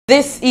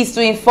This is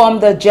to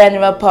inform the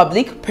general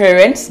public,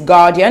 parents,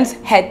 guardians,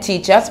 head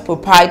teachers,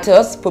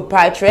 proprietors,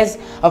 proprietaries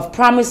of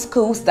primary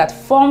schools that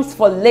forms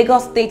for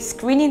Lagos State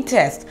screening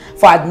test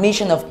for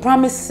admission of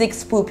primary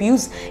 6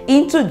 pupils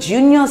into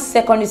junior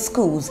secondary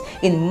schools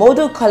in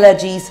model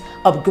colleges,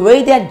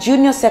 upgraded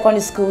junior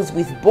secondary schools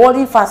with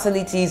boarding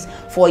facilities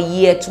for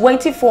year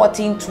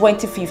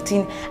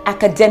 2014-2015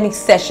 academic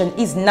session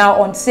is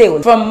now on sale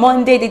from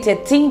Monday the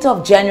 13th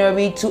of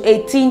January to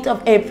 18th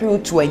of April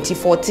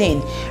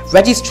 2014.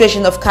 Registration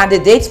of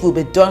candidates will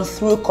be done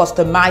through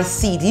customized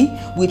CD,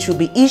 which will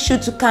be issued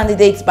to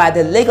candidates by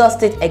the Lagos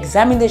State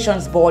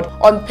Examinations Board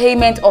on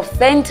payment of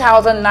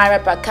 10,000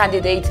 naira per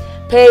candidate,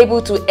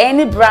 payable to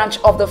any branch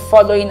of the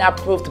following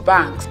approved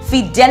banks: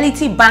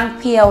 Fidelity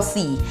Bank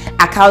PLC,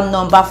 account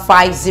number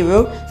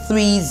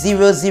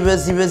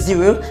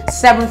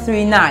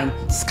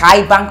 5030000739;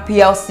 Sky Bank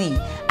PLC,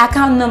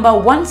 account number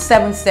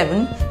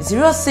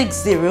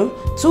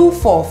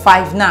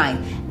 17706024459;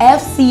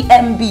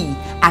 FCMB,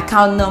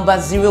 account number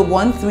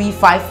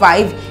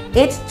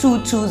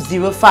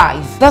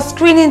 01355822205. The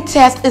screening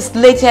test is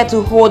slated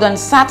to hold on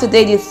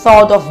Saturday the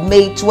 3rd of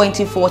May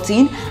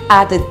 2014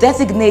 at the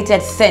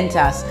designated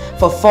centers.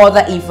 For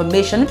further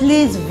information,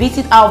 please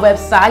visit our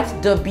website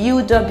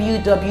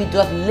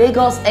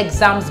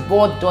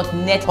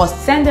www.lagosexamsboard.net or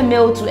send a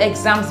mail to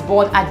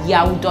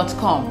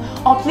examsboard@yahoo.com,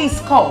 or please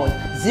call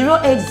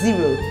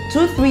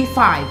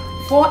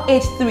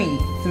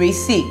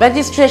 080-235-48336.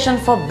 Registration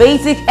for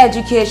Basic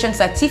Education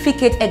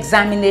Certificate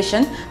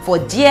Examination for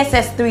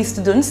GSS3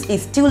 students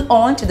is still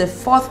on to the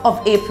 4th of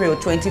April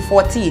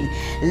 2014.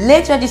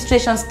 Late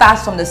registration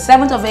starts from the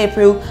 7th of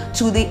April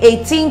to the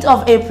 18th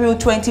of April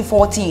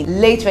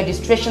 2014. Late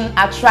registration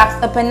attracts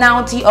a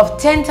penalty of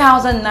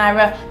 10,000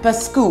 naira per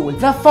school.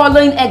 The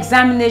following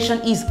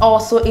examination is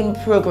also in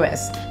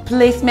progress: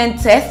 placement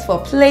test for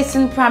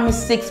placing primary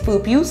 6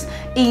 pupils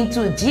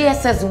into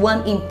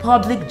GSS1 in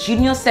public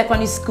junior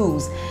secondary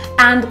schools,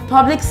 and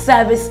public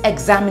service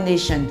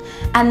examination.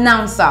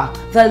 Announcer,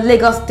 the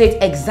Lagos State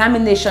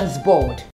Examinations Board.